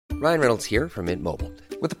Ryan Reynolds here from Mint Mobile.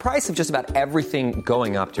 With the price of just about everything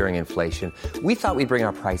going up during inflation, we thought we'd bring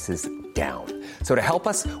our prices down. So to help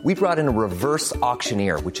us, we brought in a reverse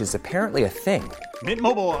auctioneer, which is apparently a thing. Mint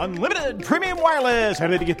Mobile Unlimited Premium Wireless. How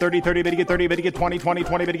to get 30, 30, bit to get 30, bit to get 20, 20,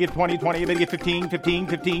 20, bit to get 20, 20, bit to get 15, 15,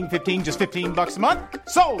 15, 15, just $15 a month?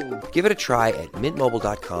 Sold! Give it a try at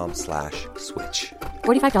mintmobile.com/switch.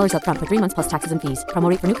 $45 up front for 3 months plus taxes and fees. Promo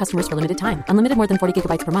rate for new customers for limited time. Unlimited more than 40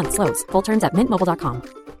 gigabytes per month. Slows full terms at mintmobile.com.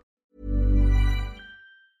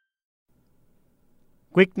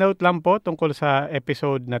 Quick note lang po tungkol sa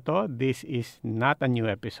episode na to. This is not a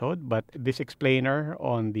new episode, but this explainer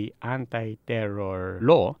on the anti-terror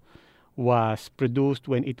law was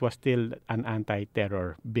produced when it was still an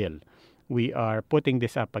anti-terror bill. We are putting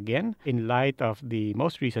this up again in light of the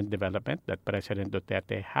most recent development that President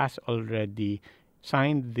Duterte has already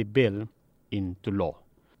signed the bill into law.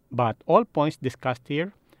 But all points discussed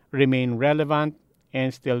here remain relevant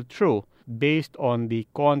and still true based on the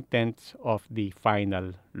contents of the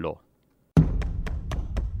final law.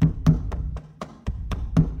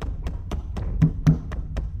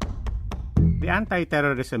 The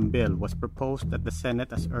anti-terrorism bill was proposed at the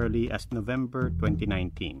Senate as early as November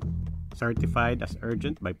 2019, certified as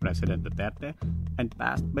urgent by President Duterte, and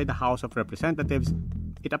passed by the House of Representatives.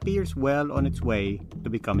 It appears well on its way to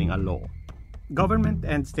becoming a law. Government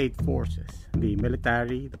and state forces, the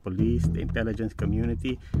military, the police, the intelligence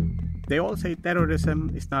community, they all say terrorism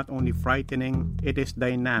is not only frightening, it is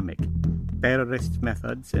dynamic. Terrorist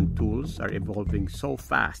methods and tools are evolving so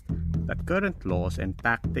fast that current laws and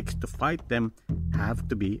tactics to fight them have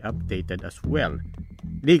to be updated as well.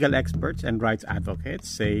 Legal experts and rights advocates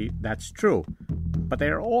say that's true, but they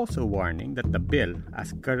are also warning that the bill,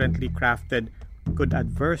 as currently crafted, could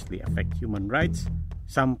adversely affect human rights.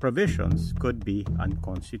 Some provisions could be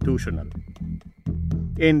unconstitutional.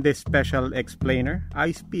 In this special explainer,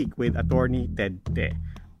 I speak with attorney Ted Te,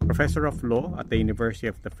 professor of law at the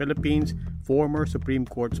University of the Philippines, former Supreme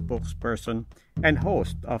Court spokesperson, and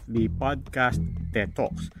host of the podcast Te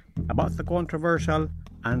Talks about the controversial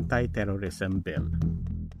anti-terrorism bill.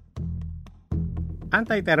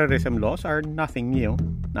 Anti-terrorism laws are nothing new,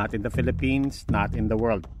 not in the Philippines, not in the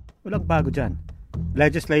world. Walang bago dyan.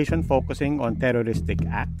 Legislation focusing on terroristic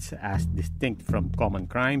acts as distinct from common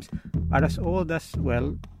crimes are as old as,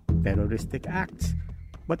 well, terroristic acts.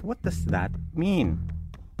 But what does that mean?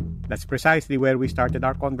 That's precisely where we started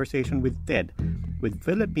our conversation with Ted. With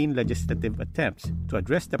Philippine legislative attempts to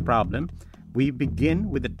address the problem, we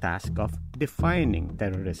begin with the task of defining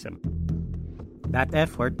terrorism. That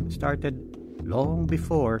effort started long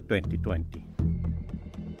before 2020.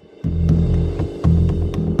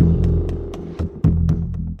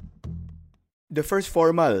 The first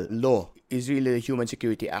formal law is really the Human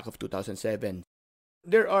Security Act of 2007.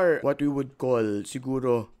 There are what we would call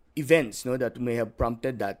siguro events that may have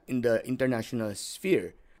prompted that in the international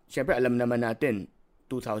sphere. Siyempre, alam naman natin,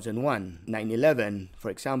 2001, 9/11, for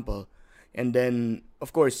example. And then,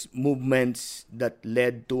 of course, movements that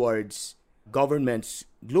led towards governments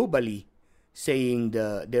globally saying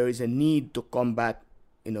there is a need to combat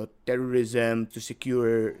terrorism to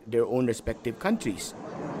secure their own respective countries.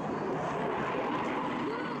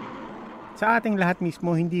 Sa ating lahat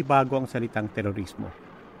mismo, hindi bago ang salitang terorismo.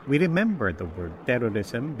 We remember the word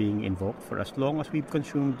terrorism being invoked for as long as we've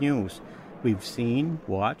consumed news. We've seen,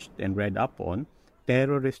 watched, and read up on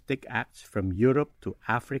terroristic acts from Europe to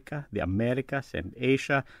Africa, the Americas, and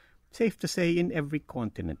Asia, safe to say in every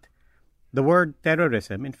continent. The word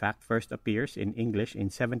terrorism, in fact, first appears in English in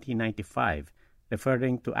 1795,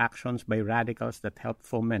 referring to actions by radicals that helped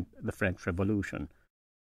foment the French Revolution.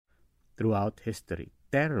 Throughout history,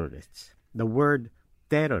 the word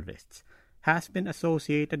terrorists has been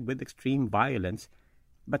associated with extreme violence,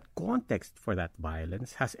 but context for that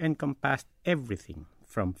violence has encompassed everything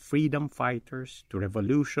from freedom fighters to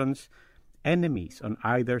revolutions, enemies on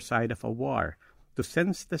either side of a war, to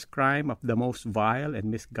senseless crime of the most vile and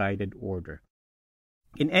misguided order.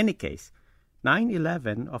 In any case,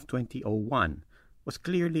 9/11 of 2001 was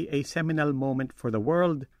clearly a seminal moment for the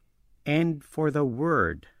world and for the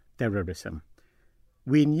word terrorism.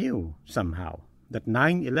 We knew somehow that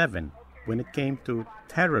 9/11, when it came to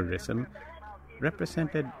terrorism,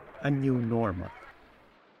 represented a new normal.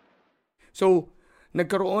 So,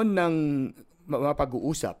 nagkaroon ng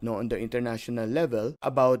mapag-uusap on the international level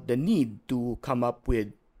about the need to come up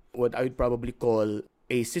with what I would probably call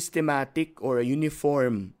a systematic or a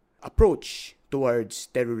uniform approach towards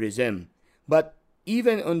terrorism. But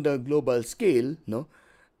even on the global scale,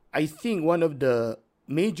 I think one of the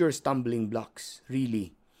major stumbling blocks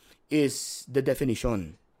really is the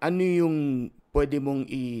definition. Ano yung pwede mong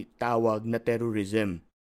itawag na terrorism?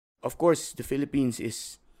 Of course, the Philippines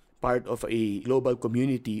is part of a global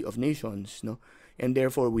community of nations, no? And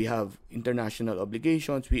therefore, we have international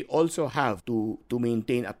obligations. We also have to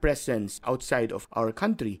maintain a presence outside of our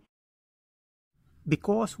country.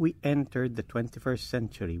 Because we entered the 21st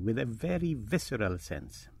century with a very visceral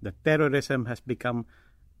sense that terrorism has become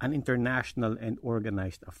an international and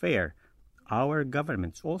organized affair, our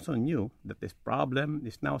governments also knew that this problem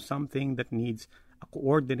is now something that needs a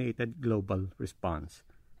coordinated global response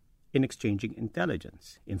in exchanging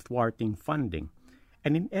intelligence, in thwarting funding,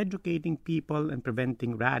 and in educating people and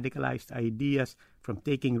preventing radicalized ideas from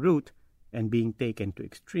taking root and being taken to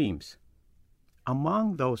extremes.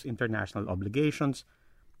 Among those international obligations,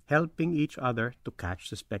 helping each other to catch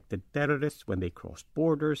suspected terrorists when they cross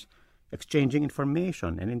borders, exchanging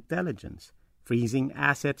information and intelligence, freezing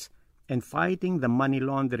assets, and fighting the money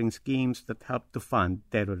laundering schemes that help to fund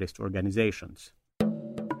terrorist organizations.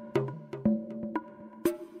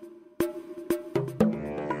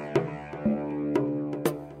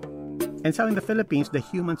 And so in the Philippines, the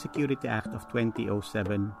Human Security Act of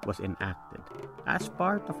 2007 was enacted as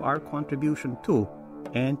part of our contribution to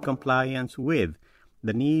and compliance with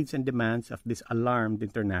the needs and demands of this alarmed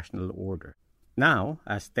international order. Now,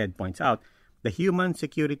 as Ted points out, the Human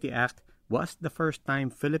Security Act was the first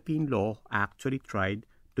time Philippine law actually tried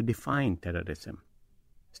to define terrorism.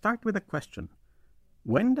 Start with a question.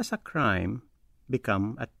 When does a crime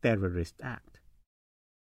become a terrorist act?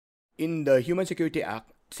 In the Human Security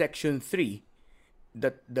Act, Section 3,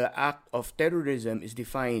 that the act of terrorism is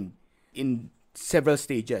defined in several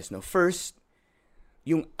stages. Now, first,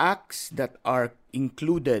 yung acts that are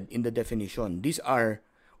included in the definition. These are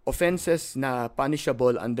offenses na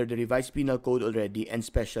punishable under the Revised Penal Code already and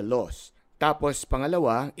special laws. Tapos,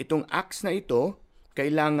 pangalawa, itong acts na ito,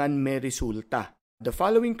 kailangan may resulta. The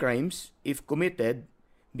following crimes, if committed,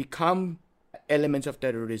 become elements of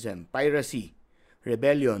terrorism: piracy,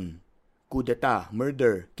 rebellion, coup d'etat,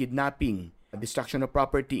 murder, kidnapping, destruction of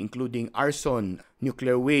property including arson,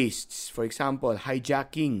 nuclear wastes, for example,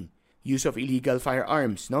 hijacking, use of illegal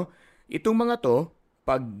firearms, no? Itong mga to,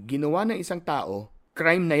 pag ginawa ng isang tao,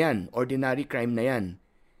 crime na yan, ordinary crime na yan.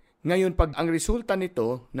 Ngayon, pag ang resulta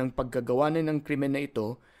nito, ng pagkagawa na ng krimen na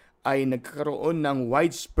ito, ay nagkakaroon ng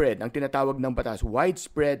widespread, ang tinatawag ng batas,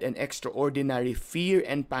 widespread and extraordinary fear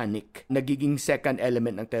and panic, nagiging second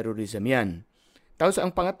element ng terrorism yan. Tapos,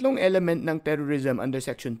 ang pangatlong element ng terrorism under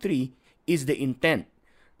Section 3 is the intent.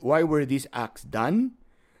 Why were these acts done?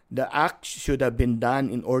 The acts should have been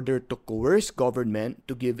done in order to coerce government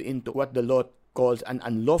to give in to what the law calls an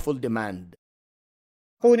unlawful demand.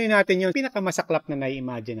 Kunin natin yung pinakamasaklap na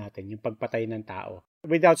nai-imagine natin, yung pagpatay ng tao.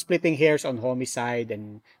 Without splitting hairs on homicide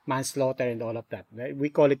and manslaughter and all of that.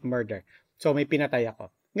 We call it murder. So, may pinatay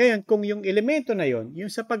ako. Ngayon, kung yung elemento na yon,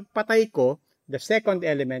 yung sa pagpatay ko, the second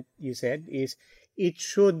element, you said, is it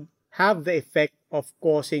should have the effect of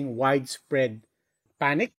causing widespread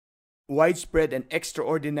panic. Widespread and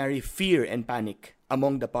extraordinary fear and panic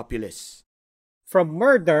among the populace. From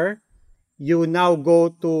murder, you now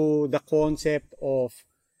go to the concept of,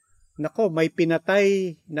 nako, may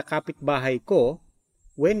pinatay na kapitbahay ko.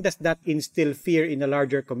 When does that instill fear in a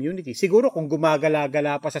larger community? Siguro kung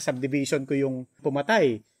gumagala-gala pa sa subdivision ko yung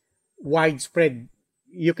pumatay, widespread,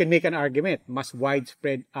 you can make an argument, mas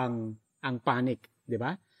widespread ang panic, di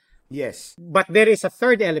ba? Yes. But there is a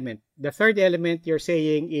third element. The third element you're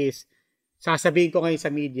saying is, sasabihin ko ngayon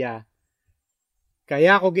sa media,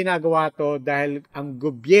 kaya ako ginagawa to dahil ang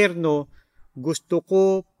gobyerno gusto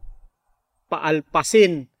ko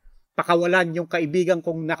paalpasin, pakawalan yung kaibigan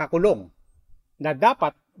kong nakakulong, na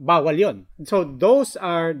dapat bawal yon. So those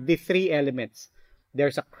are the three elements.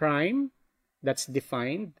 There's a crime that's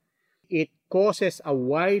defined. It causes a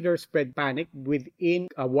wider spread panic within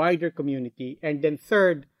a wider community. And then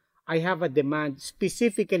third, I have a demand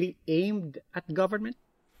specifically aimed at government?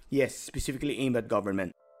 Yes, specifically aimed at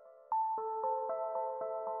government.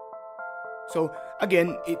 So,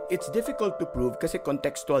 again, it's difficult to prove kasi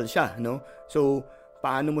contextual siya, no? So,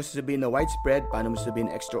 paano mo sasabihin na widespread, paano mo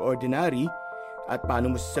sasabihin na extraordinary, at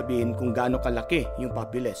paano mo sasabihin kung gaano kalaki yung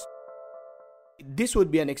populace. This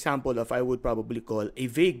would be an example of I would probably call a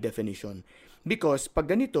vague definition. Because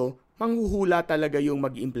pag ganito, manghuhula talaga yung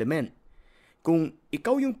mag-implement. Kung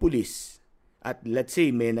ikaw yung pulis, at let's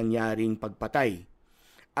say may nangyaring pagpatay,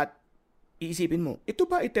 at iisipin mo, ito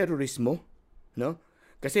ba ay terrorismo? No?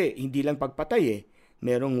 Kasi hindi lang pagpatay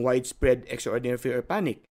merong widespread extraordinary fear or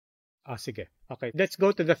panic. Sige. Okay. Let's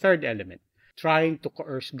go to the third element. Trying to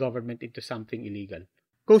coerce government into something illegal.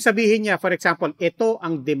 Kung sabihin niya, for example, ito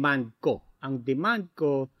ang demand ko. Ang demand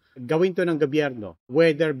ko, gawin to ng gobyerno.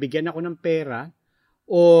 Whether bigyan ako ng pera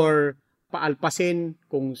or paalpasin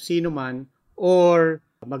kung sino man or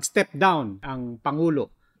mag-step down ang Pangulo.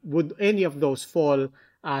 Would any of those fall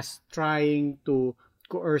as trying to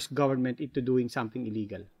coerce government into doing something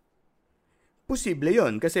illegal? Posible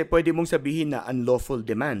yon kasi pwede mong sabihin na unlawful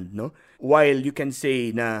demand, no? While you can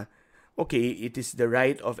say na, okay, it is the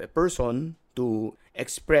right of a person to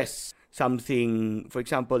express something, for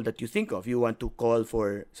example, that you think of. You want to call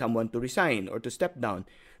for someone to resign or to step down.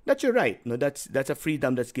 That's your right, no? That's a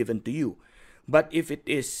freedom that's given to you. But if it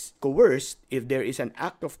is coerced, if there is an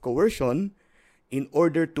act of coercion in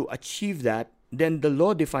order to achieve that, then the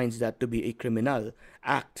law defines that to be a criminal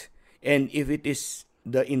act. And if it is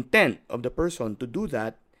the intent of the person to do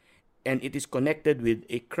that, and it is connected with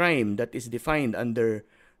a crime that is defined under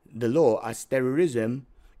the law as terrorism,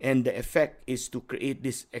 and the effect is to create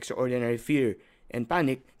this extraordinary fear and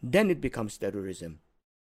panic, then it becomes terrorism.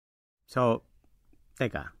 So,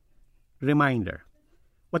 teka, reminder.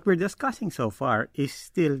 What we're discussing so far is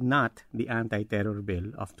still not the Anti-Terror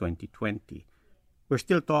Bill of 2020. We're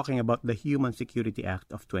still talking about the Human Security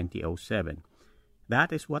Act of 2007.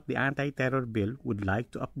 That is what the Anti-Terror Bill would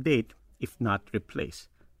like to update, if not replace.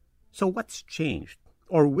 So what's changed,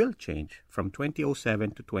 or will change, from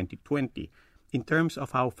 2007 to 2020 in terms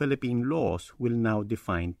of how Philippine laws will now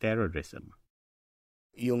define terrorism?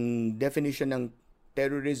 Yung definition ng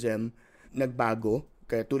terrorism nagbago,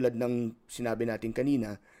 kaya tulad ng sinabi natin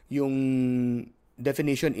kanina, yung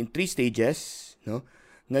definition in 3 stages, no?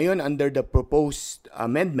 Ngayon, under the proposed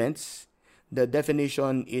amendments, the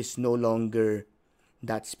definition is no longer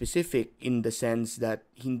that specific in the sense that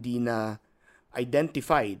hindi na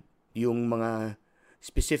identified yung mga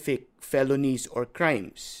specific felonies or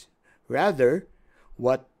crimes. Rather,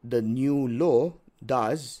 what the new law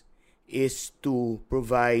does is to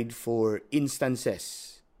provide for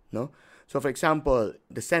instances, no? So for example,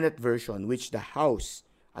 the Senate version, which the House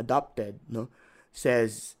adopted, no,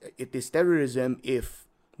 says it is terrorism if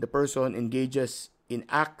the person engages in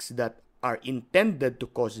acts that are intended to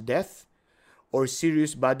cause death or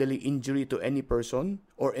serious bodily injury to any person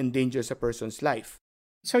or endangers a person's life.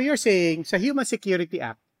 So you're saying, sa Human Security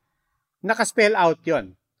Act, nakaspell out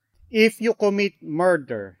yon. If you commit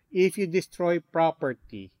murder, if you destroy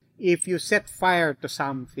property, if you set fire to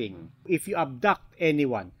something, if you abduct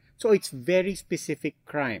anyone, so it's very specific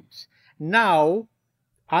crimes. Now,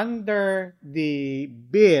 under the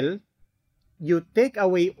bill, you take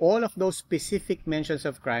away all of those specific mentions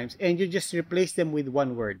of crimes and you just replace them with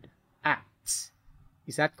one word, acts.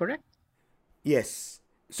 Is that correct? Yes.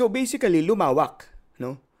 So basically, lumawak,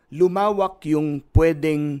 no? Lumawak yung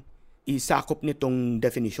pwedeng isakop nitong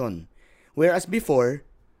definition. Whereas before,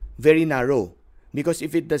 very narrow. Because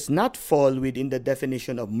if it does not fall within the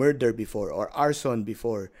definition of murder before, or arson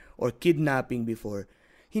before, or kidnapping before,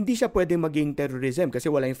 hindi siya pwedeng maging terrorism kasi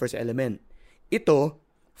wala yung first element. Ito,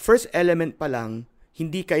 first element pa lang,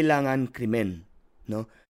 hindi kailangan krimen,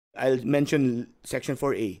 no? I'll mention section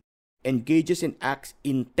 4A. Engages in acts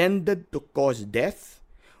intended to cause death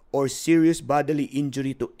or serious bodily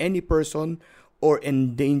injury to any person or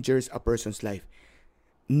endangers a person's life.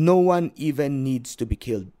 No one even needs to be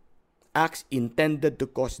killed. Acts intended to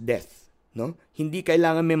cause death, no? Hindi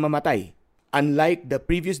kailangan may mamatay. Unlike the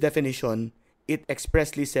previous definition, it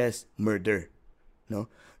expressly says murder,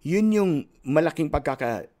 no? Yun yung malaking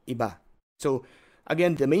pagkakaiba. So,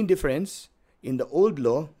 again, the main difference in the old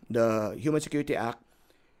law, the Human Security Act,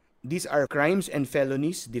 these are crimes and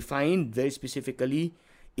felonies defined very specifically,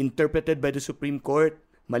 interpreted by the Supreme Court.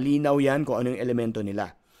 Malinaw yan kung ano yung elemento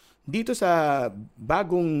nila. Dito sa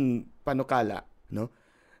bagong panukala, no?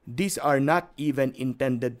 These are not even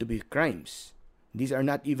intended to be crimes. These are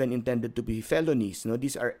not even intended to be felonies. No,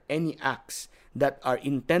 these are any acts that are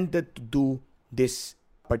intended to do this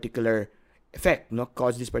particular effect, no,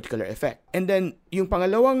 cause this particular effect. And then yung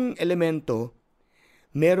pangalawang elemento,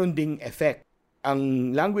 meron ding effect.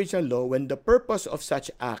 Ang language ng law, when the purpose of such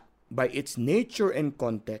act by its nature and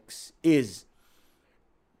context is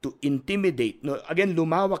to intimidate. No, again,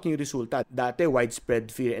 lumawak yung resulta. Dati, widespread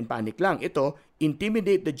fear and panic lang. Ito,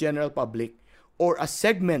 intimidate the general public or a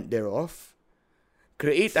segment thereof,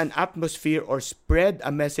 create an atmosphere or spread a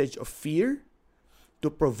message of fear, to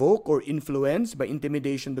provoke or influence by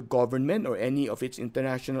intimidation the government or any of its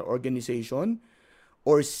international organization,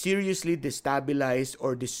 or seriously destabilize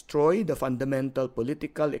or destroy the fundamental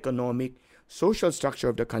political, economic, social structure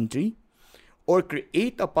of the country, or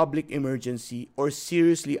create a public emergency or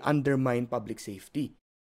seriously undermine public safety.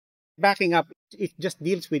 Backing up, it just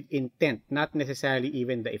deals with intent, not necessarily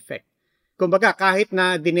even the effect. Kumbaga, kahit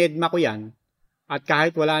na dinedma ko yan, at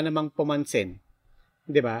kahit wala namang pumansin,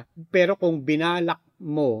 di ba? Pero kung binalak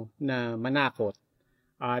mo na manakot,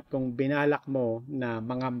 at kung binalak mo na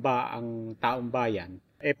mangamba ang taong bayan,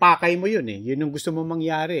 pakay mo yun eh. Yun ang gusto mo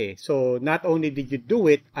mangyari eh. So, not only did you do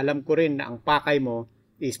it, alam ko rin na ang pakay mo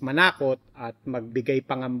is manakot at magbigay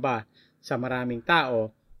pangamba sa maraming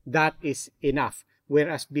tao. That is enough.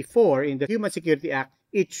 Whereas before, in the Human Security Act,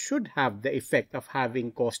 it should have the effect of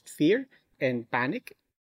having caused fear and panic.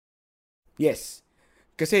 Yes.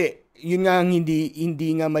 Kasi yun nga hindi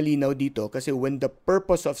nga malinaw dito kasi when the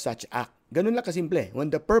purpose of such act, ganun lang kasimple.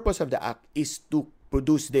 When the purpose of the act is to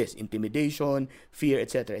produce this, intimidation, fear,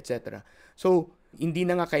 etc., etc. So, hindi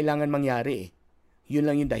na nga kailangan mangyari eh. Yun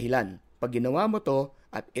lang yung dahilan. Pag ginawa mo to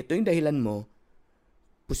at ito yung dahilan mo,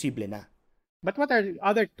 posible na. But what are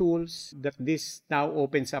other tools that this now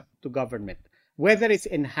opens up to government? Whether it's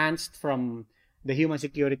enhanced from the Human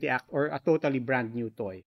Security Act or a totally brand new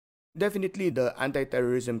toy? Definitely the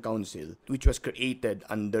Anti-Terrorism Council, which was created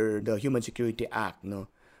under the Human Security Act,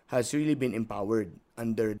 has really been empowered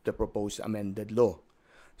under the proposed amended law.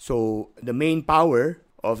 So the main power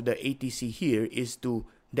of the ATC here is to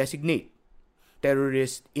designate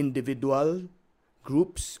terrorist individual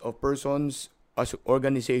groups of persons,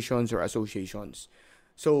 organizations, or associations.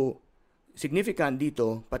 So significant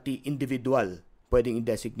dito, pati individual pwedeng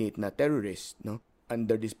i-designate na terrorist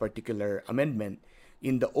under this particular amendment.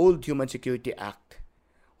 In the old Human Security Act,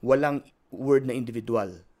 walang word na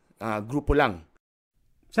individual. Grupo lang.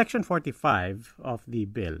 Section 45 of the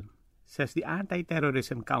bill says the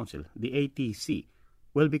Anti-Terrorism Council, the ATC,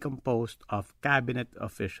 will be composed of cabinet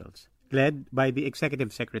officials, led by the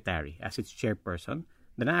Executive Secretary as its chairperson,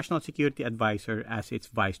 the National Security Advisor as its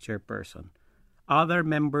vice chairperson. Other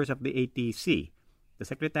members of the ATC, the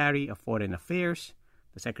Secretary of Foreign Affairs,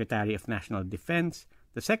 the Secretary of National Defense,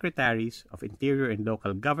 the Secretaries of Interior and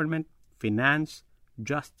Local Government, Finance,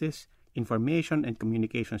 Justice, Information and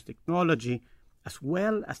Communications Technology, as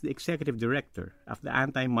well as the Executive Director of the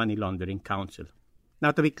Anti-Money Laundering Council.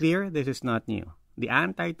 Now, to be clear, this is not new. The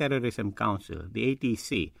Anti-Terrorism Council, the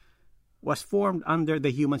ATC, was formed under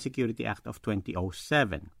the Human Security Act of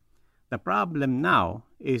 2007. The problem now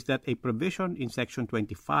is that a provision in Section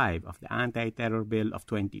 25 of the Anti-Terror Bill of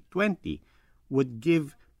 2020 would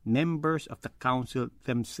give members of the council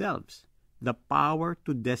themselves the power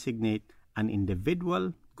to designate an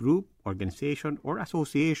individual, group, organization, or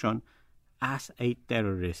association as a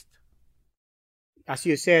terrorist. As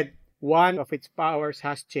you said, one of its powers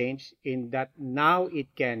has changed in that now it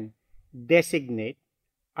can designate.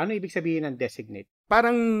 Ano ibig sabihin ng designate?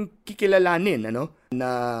 Parang kikilalanin na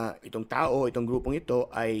itong tao, itong grupong ito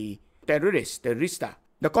ay terrorista.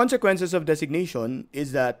 The consequences of designation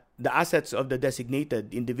is that the assets of the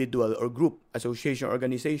designated individual or group, association,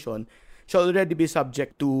 organization shall already be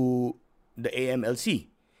subject to the AMLC.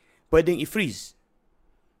 Pwedeng i-freeze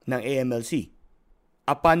ng AMLC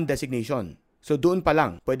upon designation. So doon pa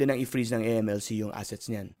lang, pwede nang i-freeze ng AMLC yung assets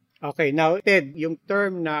niyan. Okay, now Ted, yung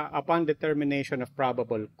term na upon determination of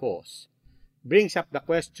probable cause brings up the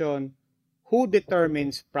question, who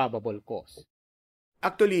determines probable cause?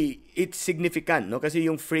 Actually, it's significant, kasi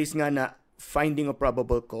yung phrase nga na finding of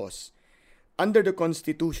probable cause, under the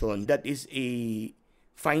Constitution, that is a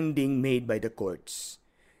finding made by the courts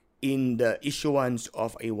in the issuance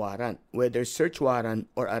of a warrant, whether search warrant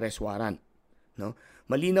or arrest warrant.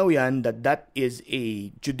 Malinaw yan that is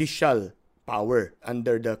a judicial power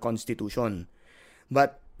under the Constitution.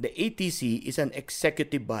 But the ATC is an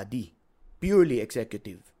executive body, purely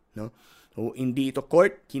executive. Hindi ito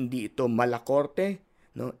court, hindi ito malakorte,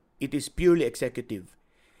 it is purely executive.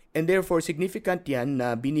 And therefore, significant yan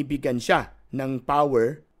na binibigyan siya ng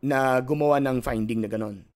power na gumawa ng finding na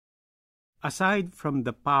ganon. Aside from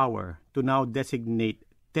the power to now designate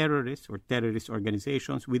terrorists or terrorist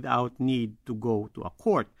organizations without need to go to a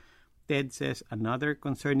court, Ted says another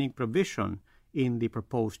concerning provision in the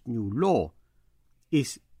proposed new law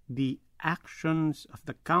is the actions of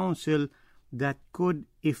the council that could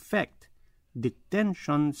effect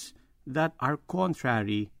detentions that are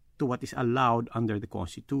contrary to what is allowed under the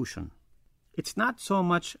Constitution. It's not so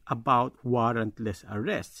much about warrantless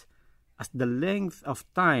arrests as the length of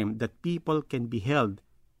time that people can be held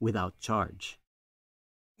without charge.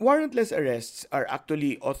 Warrantless arrests are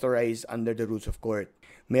actually authorized under the rules of court.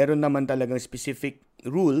 Meron naman talagang specific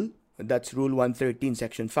rule, that's Rule 113,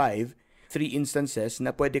 Section 5, 3 instances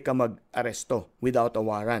na pwede ka mag-aresto without a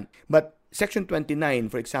warrant. But Section 29,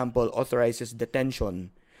 for example, authorizes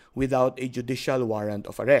detention without a judicial warrant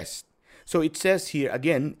of arrest. So it says here,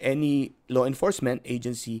 again, any law enforcement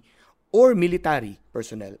agency or military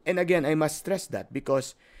personnel. And again, I must stress that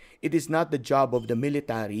because it is not the job of the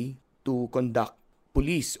military to conduct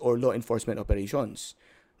police or law enforcement operations.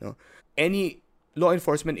 Any law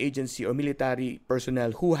enforcement agency or military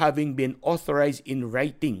personnel who, having been authorized in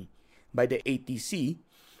writing by the ATC,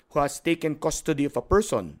 who has taken custody of a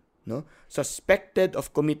person, suspected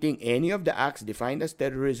of committing any of the acts defined as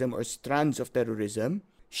terrorism or strands of terrorism,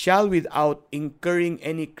 shall, without incurring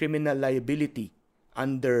any criminal liability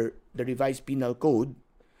under the revised penal code,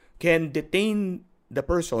 can detain the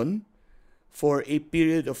person for a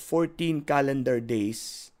period of 14 calendar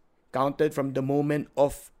days counted from the moment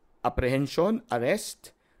of apprehension,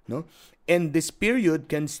 arrest, and this period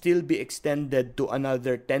can still be extended to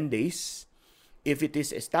another 10 days if it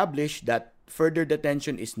is established that further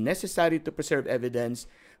detention is necessary to preserve evidence,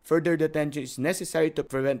 further detention is necessary to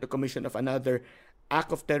prevent the commission of another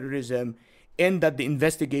act of terrorism, and that the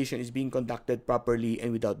investigation is being conducted properly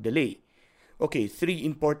and without delay. Okay, 3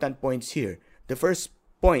 important points here. The first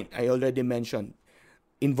point I already mentioned,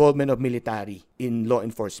 involvement of military in law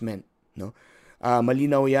enforcement.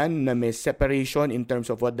 Malinaw yan na may separation in terms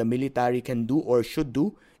of what the military can do or should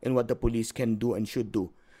do and what the police can do and should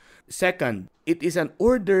do. Second, it is an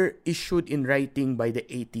order issued in writing by the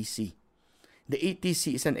ATC. The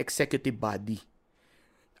ATC is an executive body.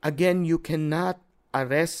 Again, you cannot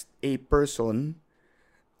arrest a person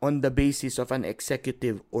on the basis of an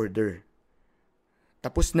executive order.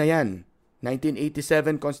 Tapos na yan.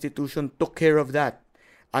 1987 Constitution took care of that.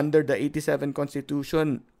 Under the 87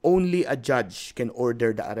 Constitution, only a judge can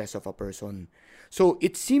order the arrest of a person. So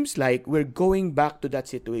it seems like we're going back to that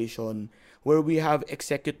situation where we have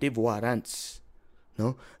executive warrants.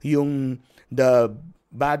 The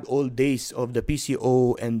bad old days of the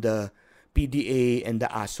PCO and the PDA and the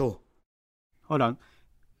ASO. Hold on.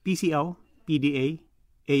 PCO, PDA,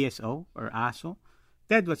 ASO, or ASO?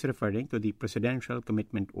 Ted was referring to the Presidential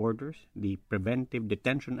Commitment Orders, the Preventive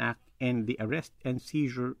Detention Act, and the Arrest and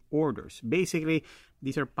Seizure Orders. Basically,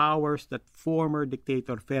 these are powers that former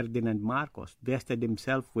dictator Ferdinand Marcos vested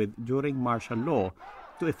himself with during martial law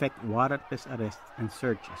to effect warrantless arrests and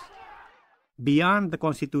searches. Beyond the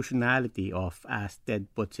constitutionality of, as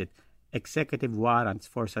Ted puts it, executive warrants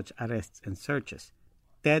for such arrests and searches,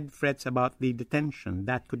 Ted frets about the detention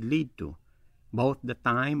that could lead to, both the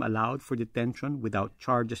time allowed for detention without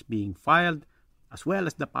charges being filed, as well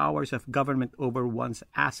as the powers of government over one's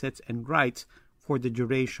assets and rights for the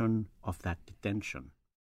duration of that detention.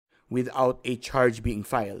 Without a charge being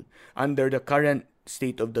filed. Under the current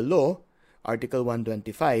state of the law, Article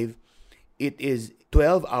 125, it is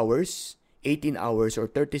 12 hours, 18 hours, or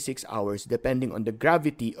 36 hours depending on the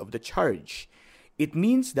gravity of the charge. It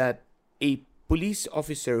means that a police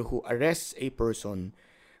officer who arrests a person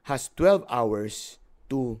has 12 hours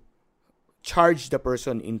to charge the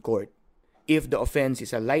person in court. If the offense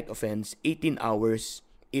is a light offense, 18 hours.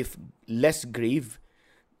 If less grave,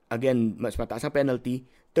 again, mas mataas ang penalty,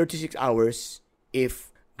 36 hours if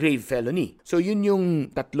grave felony. So, yun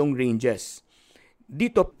yung tatlong ranges.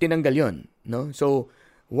 Dito, tinanggal yun. So,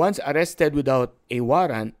 once arrested without a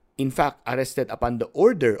warrant, in fact, arrested upon the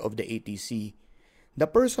order of the ATC, the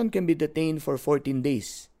person can be detained for 14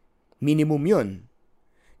 days. Minimum yun.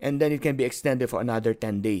 And then it can be extended for another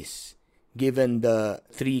 10 days, given the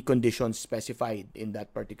 3 conditions specified in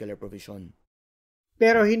that particular provision.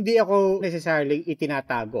 Pero hindi ako necessarily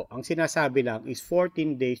itinatago. Ang sinasabi lang is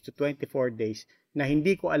 14 days to 24 days na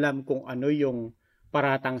hindi ko alam kung ano yung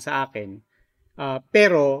paratang sa akin.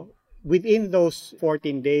 Pero within those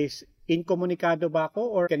 14 days, inkomunikado ba ako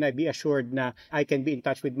or can I be assured na I can be in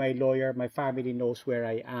touch with my lawyer, my family knows where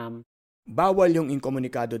I am? Bawal yung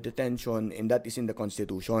incomunicado detention and that is in the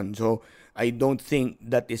Constitution. So, I don't think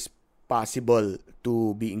that is possible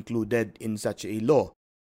to be included in such a law.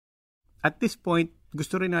 At this point,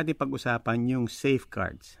 gusto rin natin pag-usapan yung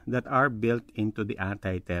safeguards that are built into the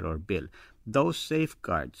anti-terror bill. Those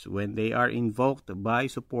safeguards, when they are invoked by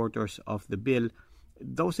supporters of the bill,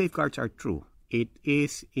 those safeguards are true. It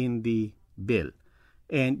is in the bill.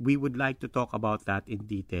 And we would like to talk about that in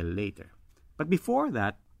detail later. But before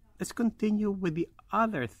that, let's continue with the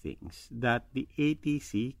other things that the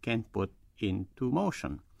ATC can put into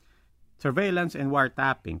motion. Surveillance and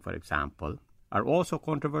wiretapping, for example, are also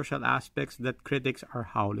controversial aspects that critics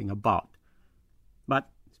are howling about. But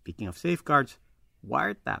speaking of safeguards,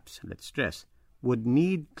 wiretaps, let's stress, would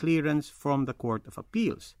need clearance from the Court of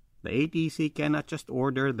Appeals. The ATC cannot just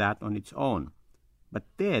order that on its own. But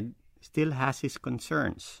Ted still has his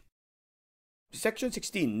concerns. Section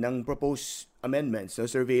 16 ng proposed amendments,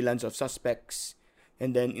 surveillance of suspects,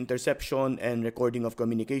 and then interception and recording of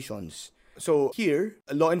communications. So here,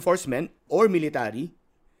 law enforcement or military,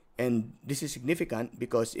 and this is significant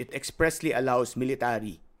because it expressly allows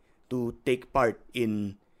military to take part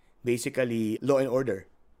in basically law and order,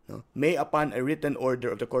 may upon a written order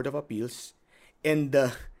of the Court of Appeals And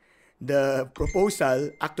the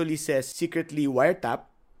proposal actually says secretly wiretap,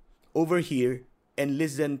 overhear, and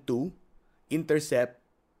listen to, intercept,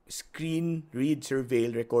 screen, read,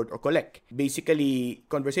 surveil, record, or collect. Basically,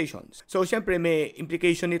 conversations. So, syempre, may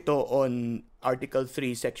implication ito on Article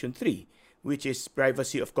 3, Section 3, which is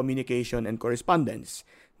privacy of communication and correspondence,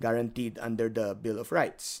 guaranteed under the Bill of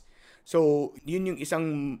Rights. So, yun yung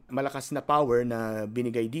isang malakas na power na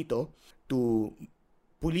binigay dito to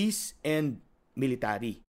police and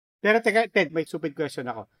military. Pero teka, Ted, may stupid question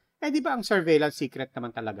ako. Di ba ang surveillance secret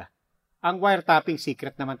naman talaga? Ang wiretapping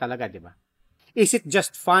secret naman talaga, di ba? Is it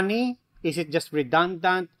just funny? Is it just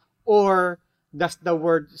redundant? Or does the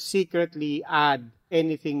word secretly add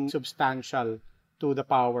anything substantial to the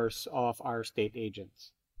powers of our state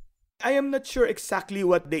agents? I am not sure exactly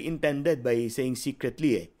what they intended by saying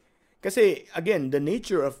secretly. Kasi, again, the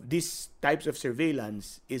nature of these types of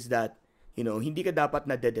surveillance is that, hindi ka dapat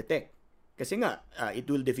na detect. Kasi nga, it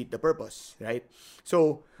will defeat the purpose, right?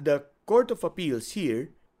 So, the Court of Appeals here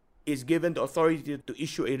is given the authority to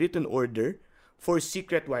issue a written order for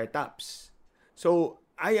secret wiretaps. So,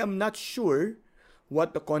 I am not sure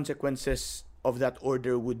what the consequences of that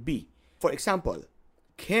order would be. For example,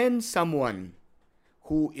 can someone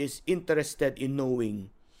who is interested in knowing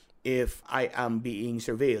if I am being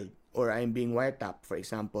surveilled or I am being wiretapped, for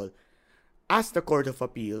example, ask the Court of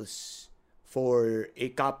Appeals for a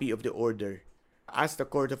copy of the order, ask the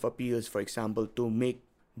Court of Appeals, for example, to make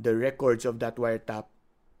the records of that wiretap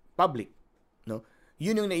public, no?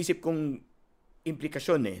 Yun yung naisip kong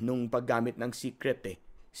implikasyon nung paggamit ng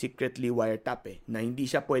secretly wiretap na hindi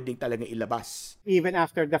siya pwedeng talagang ilabas. Even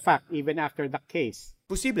after the fact, even after the case.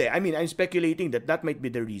 Posible. I mean, I'm speculating that might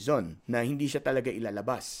be the reason na hindi siya talaga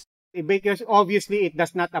ilalabas. Because obviously it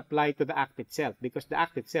does not apply to the act itself, because the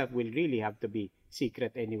act itself will really have to be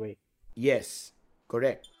secret anyway. Yes,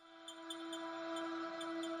 correct.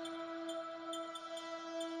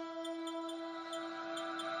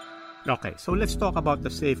 Okay, so let's talk about the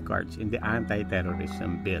safeguards in the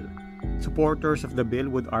anti-terrorism bill. Supporters of the bill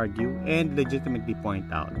would argue and legitimately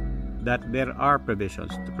point out that there are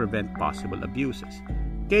provisions to prevent possible abuses.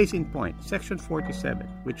 Case in point, Section 47,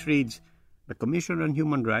 which reads, "The Commission on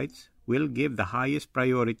Human Rights will give the highest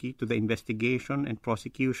priority to the investigation and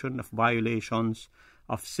prosecution of violations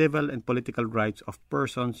of civil and political rights of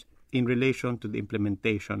persons in relation to the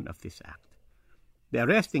implementation of this act." The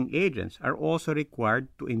arresting agents are also required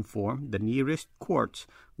to inform the nearest courts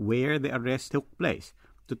where the arrest took place,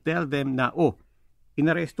 to tell them na,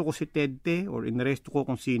 inaresto ko si Tedte or inaresto ko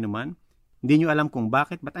kung sino man, hindi nyo alam kung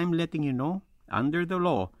bakit, but I'm letting you know, under the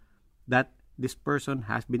law, that this person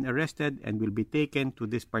has been arrested and will be taken to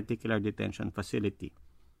this particular detention facility.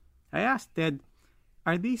 I asked Ted,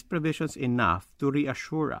 are these provisions enough to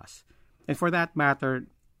reassure us? And for that matter,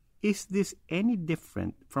 is this any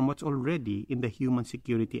different from what's already in the Human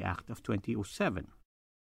Security Act of 2007?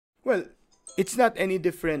 Well, it's not any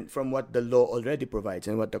different from what the law already provides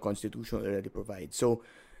and what the Constitution already provides. So,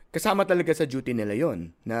 kasama talaga sa duty nila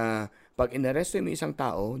yon na pag inaresto mo isang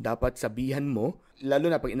tao, dapat sabihan mo,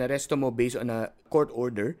 lalo na pag inaresto mo based on a court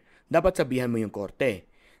order, dapat sabihan mo yung korte.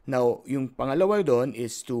 Now, yung pangalawa doon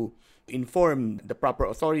is to inform the proper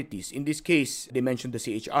authorities. In this case, they mentioned the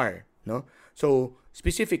CHR, no? So,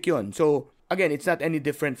 specific yon. So, again, it's not any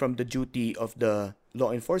different from the duty of the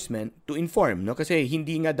law enforcement to inform, no? Kasi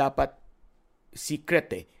hindi nga dapat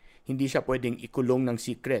secret Hindi siya pwedeng ikulong ng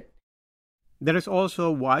secret. There is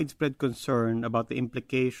also widespread concern about the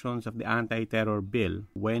implications of the anti-terror bill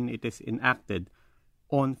when it is enacted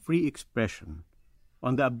on free expression,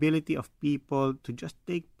 on the ability of people to just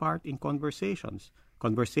take part in conversations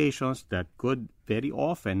that could very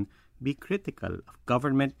often be critical of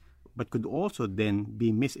government, but could also then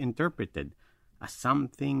be misinterpreted as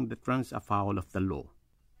something that runs afoul of the law.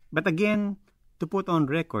 But again, to put on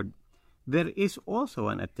record, there is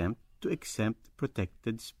also an attempt to exempt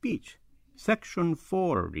protected speech. Section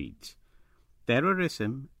 4 reads,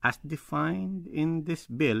 "Terrorism, as defined in this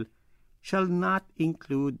bill, shall not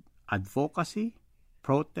include advocacy,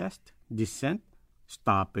 protest, dissent,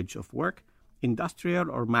 stoppage of work, industrial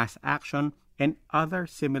or mass action, and other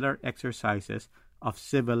similar exercises of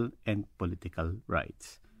civil and political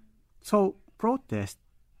rights." So, protest,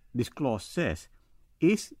 this clause says,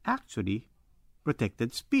 is actually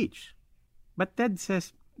protected speech. But Ted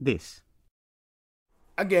says this.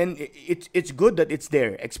 Again, it's good that it's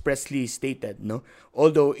there, expressly stated, no?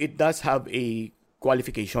 Although it does have a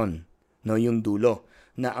qualification, no, yung dulo,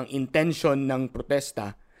 na ang intention ng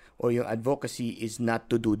protesta or yung advocacy is not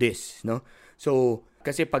to do this, no? So,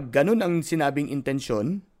 kasi pag ganun ang sinabing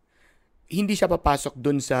intention, hindi siya papasok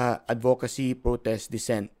dun sa advocacy, protest,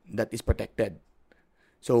 dissent that is protected.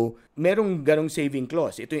 So, merong ganong saving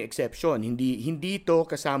clause. Ito yung exception. Hindi ito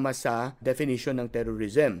kasama sa definition ng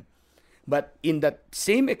terrorism. But in that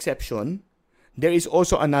same exception, there is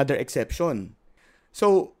also another exception.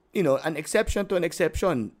 So, an exception to an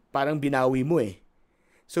exception, parang binawi mo eh.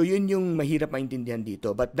 So, yun yung mahirap maintindihan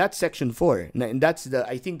dito. But that's Section 4. And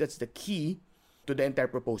I think that's the key to the entire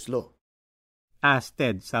proposed law. As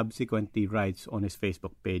Ted subsequently writes on his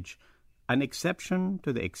Facebook page, an exception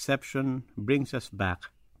to the exception brings us back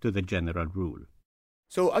to the general rule.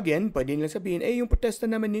 So again, pwede nilang sabihin, yung protesta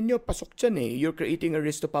naman ninyo, pasok dyan eh. You're creating a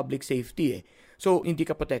risk to public safety eh. So, hindi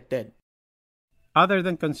ka protected. Other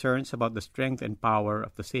than concerns about the strength and power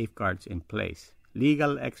of the safeguards in place,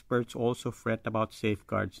 legal experts also fret about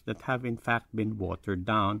safeguards that have in fact been watered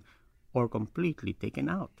down or completely taken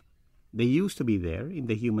out. They used to be there in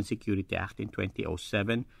the Human Security Act in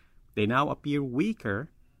 2007. They now appear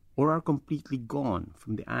weaker or are completely gone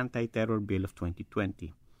from the Anti-Terror Bill of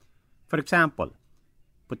 2020. For example,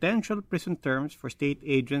 potential prison terms for state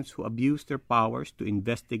agents who abuse their powers to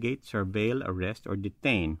investigate, surveil, arrest, or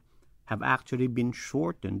detain have actually been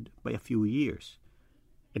shortened by a few years.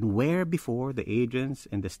 And where before the agents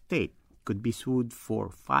and the state could be sued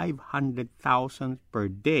for $500,000 per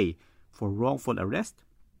day for wrongful arrest,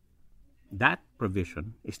 that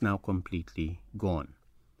provision is now completely gone.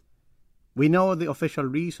 We know the official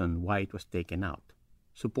reason why it was taken out.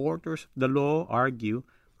 Supporters of the law argue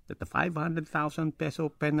that the 500,000 peso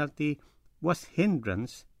penalty was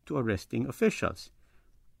hindrance to arresting officials.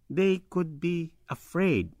 They could be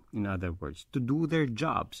afraid, in other words, to do their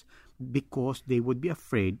jobs because they would be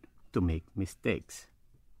afraid to make mistakes.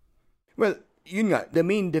 Well, yun nga, the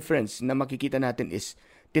main difference na makikita natin is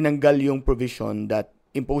tinanggal yung provision that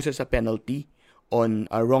imposes a penalty on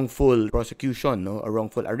a wrongful prosecution, a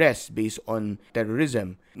wrongful arrest based on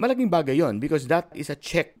terrorism. Malaking bagay yon because that is a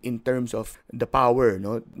check in terms of the power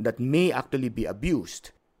that may actually be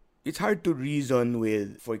abused. It's hard to reason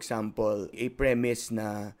with, for example, a premise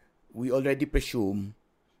na we already presume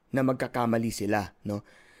na magkakamali sila.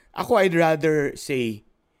 Ako, I'd rather say,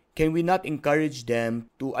 can we not encourage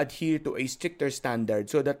them to adhere to a stricter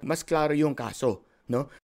standard so that mas klaro yung kaso?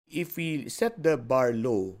 If we set the bar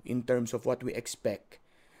low in terms of what we expect,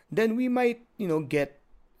 then we might, get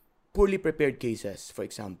poorly prepared cases, for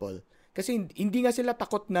example. Kasi hindi nga sila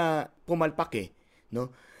takot na pumalpak eh,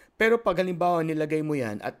 Pero pag halimbawa nilagay mo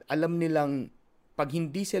yan at alam nilang pag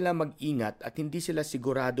hindi sila mag-ingat at hindi sila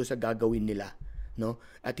sigurado sa gagawin nila,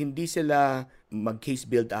 at hindi sila mag-case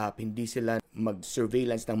build up, hindi sila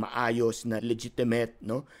mag-surveillance ng maayos na legitimate,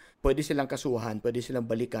 pwede silang kasuhan, pwede silang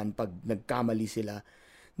balikan pag nagkamali sila,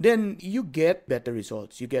 then you get better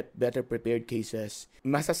results. You get better prepared cases.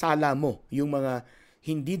 Masasala mo yung mga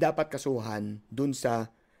hindi dapat kasuhan dun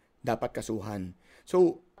sa dapat kasuhan.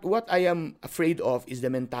 So, what I am afraid of is the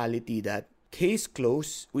mentality that case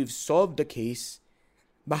closed, we've solved the case,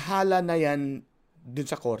 bahala na yan dun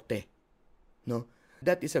sa korte.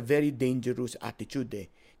 That is a very dangerous attitude eh.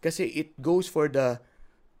 Kasi it goes for the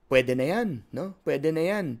pwede na yan, Pwede na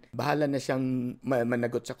yan. Bahala na siyang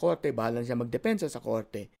managot sa korte, bahala na siyang magdepensa sa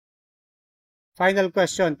korte. Final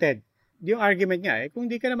question, Ted. Yung argument niya, kung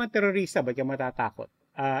di ka naman terorista, ba't ka matatakot?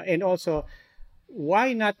 And also,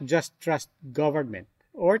 why not just trust government?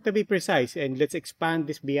 Or to be precise, and let's expand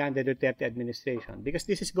this beyond the Duterte administration, because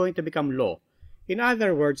this is going to become law. In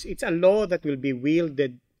other words, it's a law that will be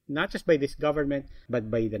wielded not just by this government,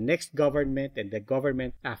 but by the next government and the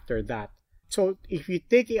government after that. So if you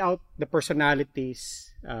take out the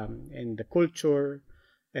personalities and the culture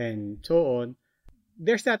and so on,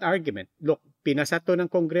 there's that argument. Look, pinasa to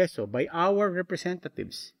ng Kongreso by our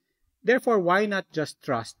representatives. Therefore, why not just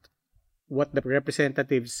trust what the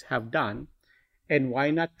representatives have done? And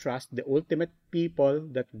why not trust the ultimate people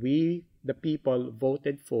that we, the people,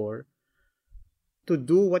 voted for to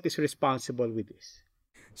do what is responsible with this?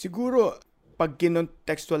 Siguro, pag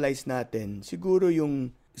kinontextualize natin, siguro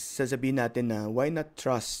yung sasabihin natin na why not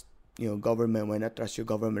trust government, why not trust your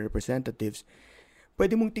government representatives,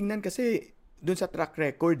 pwede mong tingnan kasi dun sa track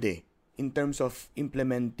record in terms of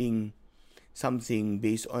implementing something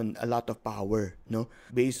based on a lot of power,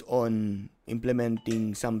 based on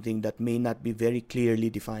implementing something that may not be very clearly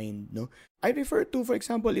defined. I refer to, for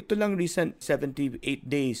example, ito lang recent 78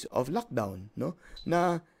 days of lockdown,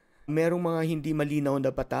 na merong mga hindi malinaw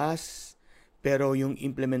na batas, pero yung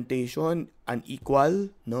implementation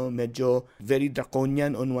unequal, medyo very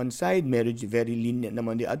draconian on one side, very lenient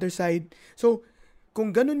naman on the other side. So,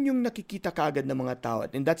 kung ganun yung nakikita kaagad ng mga tao,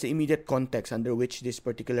 and that's the immediate context under which this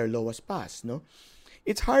particular law was passed,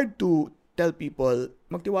 it's hard to tell people,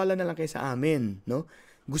 magtiwala na lang kayo sa amin,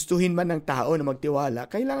 Gustuhin man ng tao na magtiwala,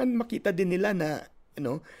 kailangan makita din nila na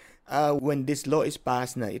when this law is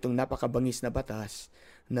passed na itong napakabangis na batas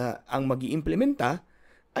na ang mag-iimplementa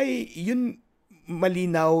ay yun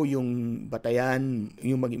malinaw yung batayan,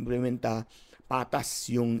 yung mag-implementa, patas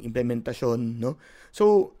yung implementasyon, no?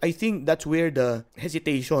 So, I think that's where the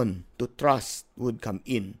hesitation to trust would come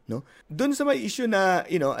in, no? Doon sa may issue na,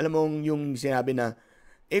 alam mong yung sinabi na,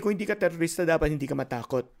 kung hindi ka terorista, dapat hindi ka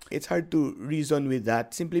matakot. It's hard to reason with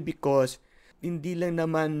that simply because hindi lang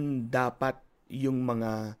naman dapat yung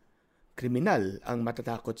mga kriminal ang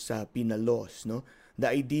matatakot sa penal laws, no? The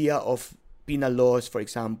idea of penal laws, for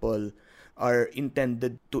example, are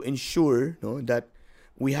intended to ensure, no, that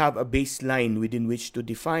we have a baseline within which to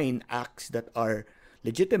define acts that are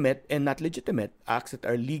legitimate and not legitimate, acts that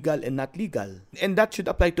are legal and not legal. And that should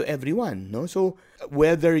apply to everyone, no? So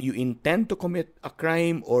whether you intend to commit a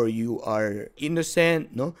crime or you are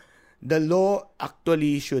innocent, no, the law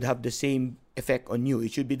actually should have the same effect on you.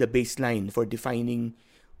 It should be the baseline for defining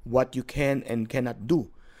what you can and cannot do.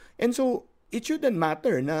 And so it shouldn't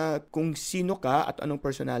matter na kung sino ka at anong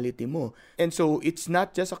personality mo. And so it's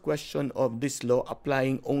not just a question of this law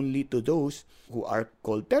applying only to those who are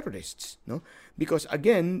called terrorists, no? Because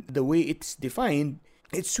again, the way it's defined,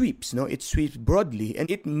 it sweeps, no? It sweeps broadly,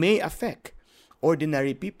 and it may affect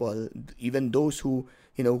ordinary people, even those who,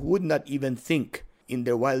 who would not even think in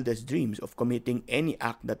their wildest dreams of committing any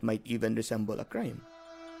act that might even resemble a crime.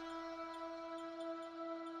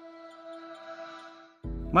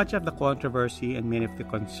 Much of the controversy and many of the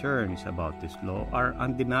concerns about this law are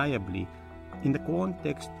undeniably in the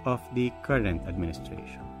context of the current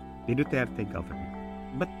administration, the Duterte government.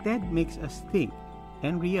 But that makes us think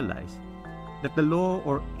and realize that the law,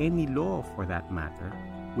 or any law for that matter,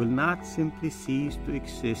 will not simply cease to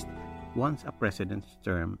exist once a president's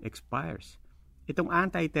term expires. Itong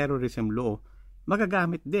anti-terrorism law,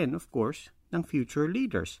 magagamit din, of course, ng future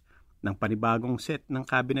leaders, ng panibagong set ng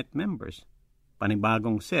cabinet members,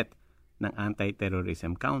 panibagong set ng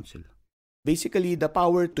Anti-Terrorism Council. Basically, the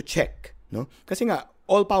power to check, no? Kasi nga,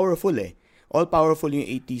 all-powerful All-powerful yung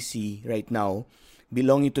ATC right now,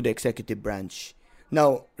 belonging to the executive branch.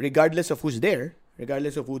 Now, regardless of who's there,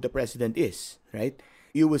 regardless of who the president is, right?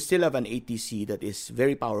 You will still have an ATC that is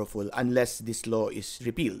very powerful unless this law is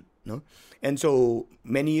repealed, no? And so,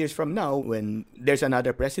 many years from now, when there's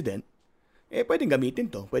another president, pwedeng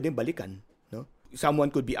gamitin to, pwedeng balikan, no?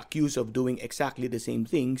 Someone could be accused of doing exactly the same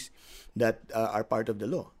things that are part of the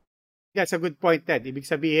law. That's a good point, Ted. Ibig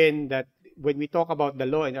sabihin that when we talk about the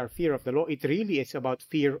law and our fear of the law, it really is about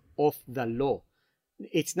fear of the law.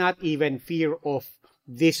 It's not even fear of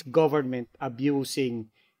this government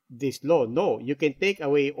abusing this law. No, you can take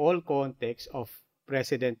away all context of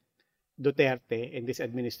President Duterte and this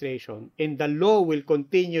administration, and the law will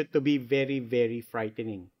continue to be very, very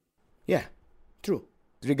frightening. Yeah, true.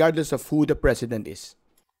 Regardless of who the president is.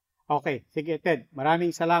 Okay, sige Ted,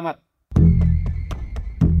 maraming salamat.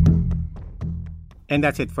 And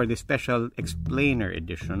that's it for this special explainer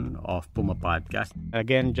edition of Puma Podcast.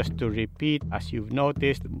 Again, just to repeat, as you've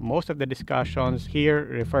noticed, most of the discussions here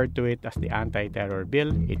refer to it as the Anti-Terror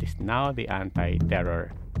Bill. It is now the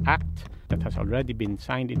Anti-Terror Act that has already been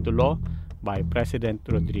signed into law by President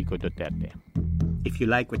Rodrigo Duterte. If you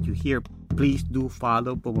like what you hear, please do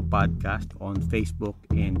follow Puma Podcast on Facebook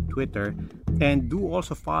and Twitter. And do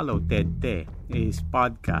also follow Ted Te. His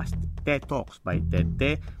podcast, TED Talks by Ted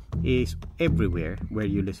Te, is everywhere where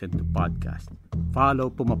you listen to podcasts. Follow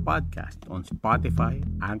Puma Podcast on Spotify,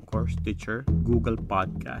 Anchor, Stitcher, Google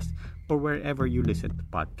Podcasts, or wherever you listen to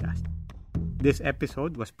podcasts. This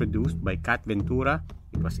episode was produced by Kat Ventura.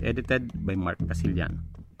 It was edited by Mark Casillan.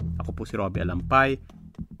 Ako po si Robbie Alampay.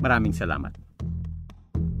 Maraming salamat.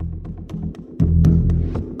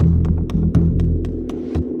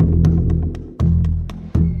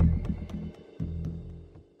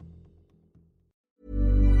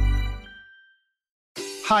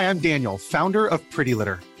 Hi, I'm Daniel, founder of Pretty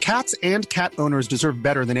Litter. Cats and cat owners deserve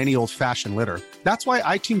better than any old-fashioned litter. That's why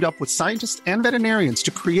I teamed up with scientists and veterinarians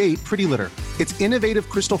to create Pretty Litter. Its innovative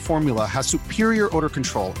crystal formula has superior odor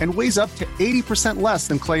control and weighs up to 80% less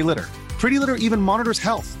than clay litter. Pretty Litter even monitors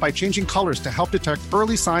health by changing colors to help detect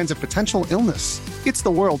early signs of potential illness. It's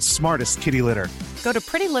the world's smartest kitty litter. Go to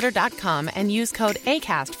prettylitter.com and use code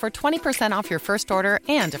ACAST for 20% off your first order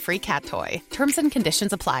and a free cat toy. Terms and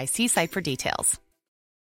conditions apply. See site for details.